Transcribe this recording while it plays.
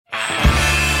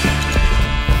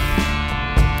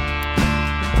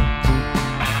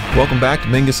Welcome back to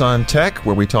Mingus on Tech,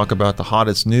 where we talk about the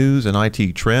hottest news and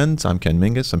IT trends. I'm Ken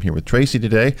Mingus. I'm here with Tracy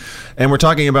today, and we're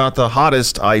talking about the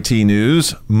hottest IT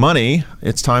news, money.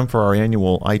 It's time for our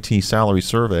annual IT salary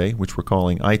survey, which we're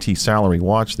calling IT Salary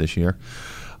Watch this year.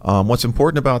 What's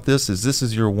important about this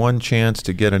is your one chance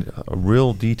to get a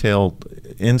real detailed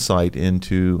insight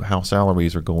into how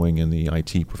salaries are going in the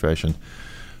IT profession.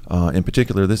 In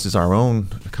particular, this is our own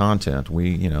content.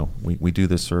 We do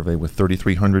this survey with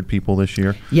 3,300 people this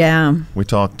year. Yeah. We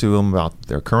talk to them about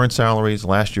their current salaries,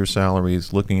 last year's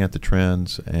salaries, looking at the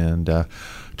trends, and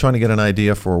trying to get an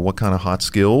idea for what kind of hot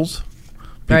skills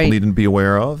people need to be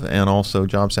aware of, and also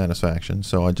job satisfaction.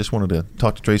 So I just wanted to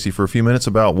talk to Tracy for a few minutes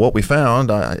about what we found.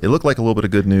 It looked like a little bit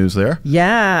of good news there.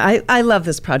 Yeah, I love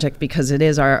this project because it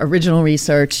is our original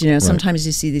research. You know, sometimes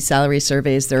you see these salary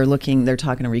surveys, they're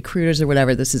talking to recruiters or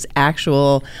whatever. This is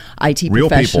actual IT real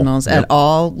professionals people. at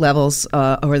all levels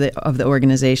of the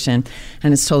organization,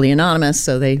 and it's totally anonymous,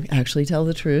 so they actually tell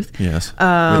the truth. Yes, we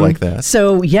like that.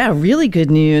 So yeah, really good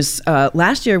news.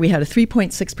 Last year we had a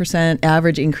 3.6%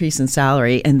 average increase in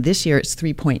salary, and this year it's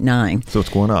 3.9. So it's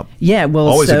going up. Yeah, well,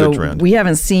 always a good trend. We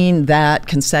haven't seen that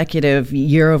consecutive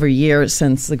year over year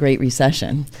since the Great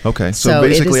Recession. Okay, so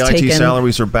basically IT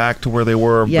salaries are back to where they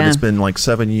were, but it's been like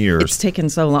 7 years. It's taken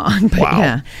so long, but wow.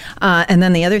 Yeah. And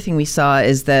then the other thing we saw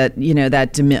is that,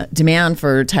 that demand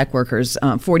for tech workers,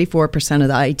 44% of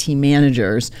the IT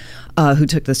managers who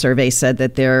took the survey said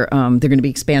that they're going to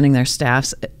be expanding their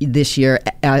staffs this year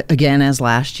again as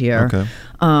last year. Okay.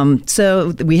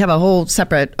 So we have a whole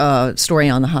separate story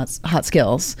on the hot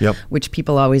skills, which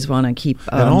people always want to keep.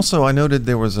 And also, I noted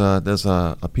there's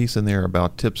a piece in there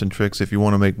about tips and tricks if you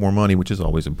want to make more money, which is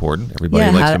always important.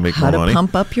 Everybody likes to make more money. How to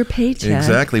pump up your paycheck.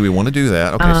 Exactly. We want to do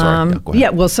that. Okay, sorry. Go ahead. Yeah.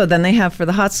 Well, so then they have for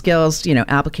the hot skills,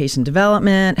 application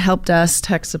development, help desk,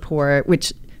 tech support,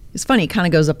 which. It's funny, it kind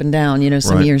of goes up and down.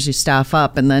 Some years you staff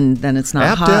up, and then it's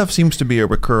not hot. App dev seems to be a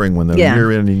recurring one, though,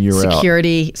 year in and year out.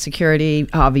 Security,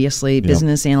 obviously,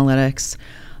 business analytics.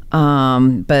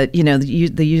 But,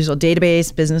 the usual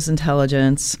database, business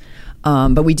intelligence.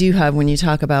 But we do have, when you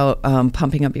talk about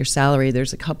pumping up your salary,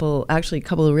 there's a couple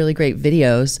of really great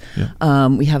videos. Yeah.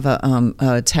 We have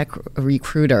a tech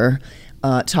recruiter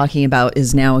talking about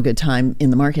is now a good time in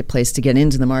the marketplace to get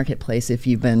into the marketplace if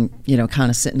you've been,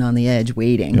 kind of sitting on the edge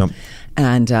waiting. Yep.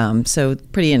 And so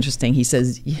pretty interesting. He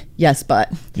says, yes,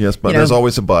 but. Yes, but there's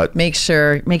always a but. Make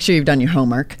sure you've done your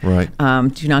homework. Right.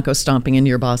 Do not go stomping into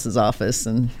your boss's office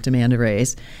and demand a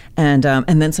raise. And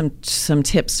then some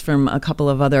tips from a couple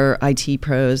of other IT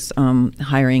pros,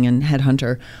 hiring and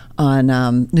headhunter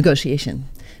on negotiation.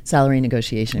 Salary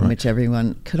negotiation, which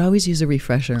everyone could always use a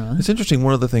refresher on. It's interesting.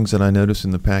 One of the things that I noticed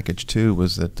in the package, too,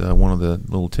 was that one of the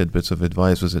little tidbits of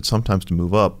advice was that sometimes to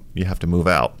move up, you have to move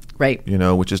out. Right.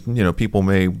 Which is, people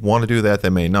may want to do that,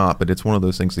 they may not, but it's one of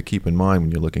those things to keep in mind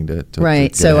when you're looking to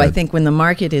right. To so ahead. I think when the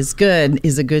market is good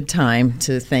is a good time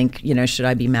to think, should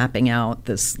I be mapping out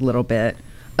this little bit?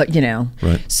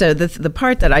 Right. So the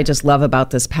part that I just love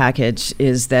about this package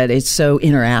is that it's so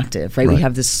interactive, right? We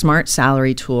have this smart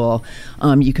salary tool.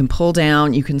 You can pull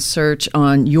down, you can search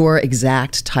on your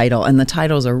exact title, and the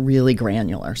titles are really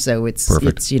granular. So it's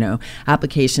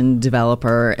application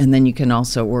developer, and then you can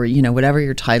also, or whatever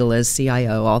your title is,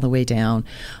 CIO, all the way down,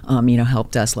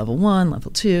 help desk level 1, level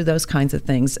 2, those kinds of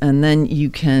things, and then you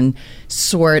can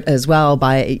sort as well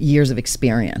by years of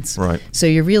experience. Right. So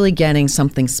you're really getting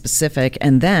something specific,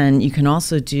 and then you can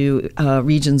also do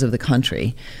regions of the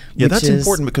country. Yeah, that's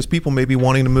important because people may be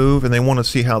wanting to move and they want to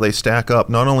see how they stack up,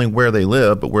 not only where they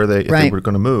live, but where they, if they were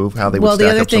going to move, how they would stack up somewhere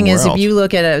else. Well, the other thing is, if you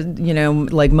look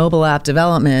at like mobile app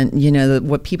development,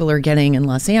 what people are getting in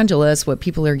Los Angeles, what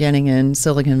people are getting in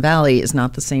Silicon Valley is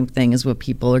not the same thing as what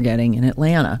people are getting in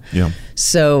Atlanta. Yeah.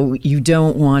 So you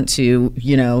don't want to,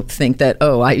 think that,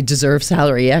 I deserve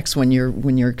salary X when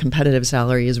your competitive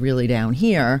salary is really down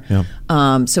here.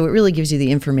 Yeah. So it really gives you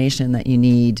the information that you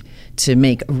need to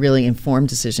make a really informed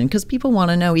decision, because people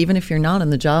want to know, even if you're not in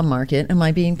the job market, am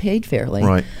I being paid fairly?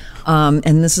 Right.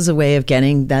 And this is a way of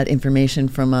getting that information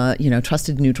from a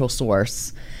trusted, neutral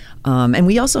source. And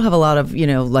we also have a lot of,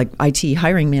 like IT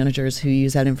hiring managers who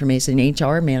use that information.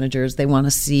 HR managers, they want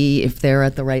to see if they're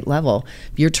at the right level.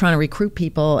 If you're trying to recruit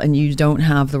people and you don't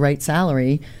have the right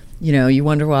salary, you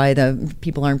wonder why the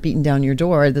people aren't beating down your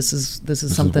door. This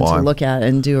is something to look at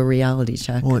and do a reality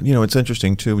check. Well, it's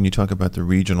interesting, too, when you talk about the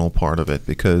regional part of it,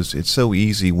 because it's so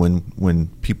easy when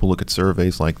people look at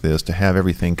surveys like this to have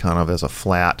everything kind of as a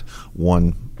flat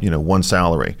one one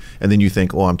salary, and then you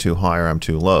think, oh, I'm too high or I'm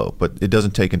too low, but it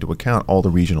doesn't take into account all the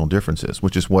regional differences,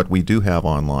 which is what we do have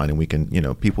online, and we can,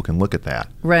 people can look at that.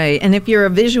 Right, and if you're a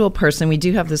visual person, we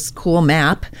do have this cool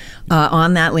map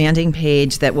on that landing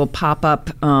page that will pop up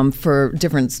for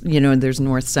different, there's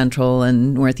North Central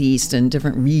and Northeast and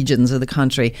different regions of the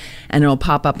country, and it'll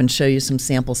pop up and show you some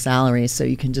sample salaries, so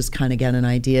you can just kind of get an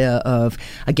idea of,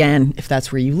 again, if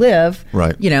that's where you live,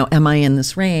 right. Am I in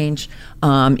this range?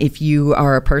 If you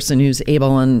are a person who's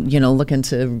able and looking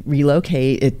to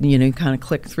relocate, it kind of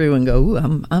click through and go, ooh,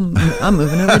 I'm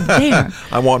moving over there.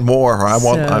 I want more, or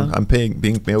I'm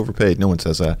being overpaid. No one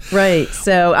says that. Right.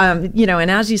 So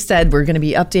and as you said, we're going to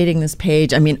be updating this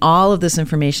page. I mean, all of this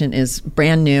information is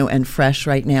brand new and fresh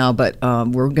right now, but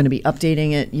we're going to be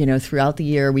updating it throughout the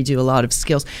year. We do a lot of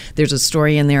skills. There's a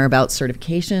story in there about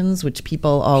certifications, which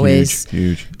people always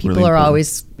huge. People really are important.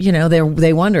 Always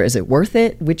they wonder, is it worth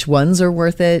it? Which ones are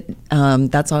worth it?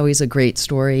 That's always a great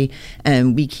story,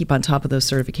 and we keep on top of those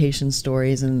certification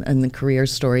stories and the career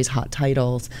stories, hot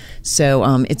titles.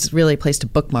 So it's really a place to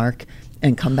bookmark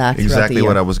and come back. Exactly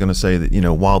what I was going to say. That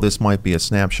while this might be a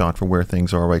snapshot for where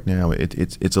things are right now,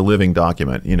 it's a living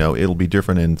document. It'll be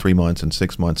different in 3 months and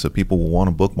 6 months, so people will want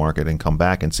to bookmark it and come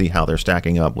back and see how they're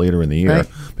stacking up later in the year, right.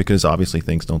 Because obviously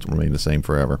things don't remain the same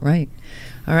forever. Right.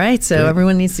 All right, so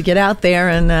everyone needs to get out there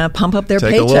and pump up their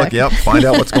paycheck. Take a look, yep, find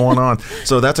out what's going on.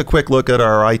 So that's a quick look at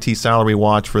our IT Salary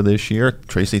Watch for this year.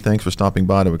 Tracy, thanks for stopping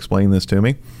by to explain this to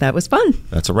me. That was fun.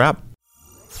 That's a wrap.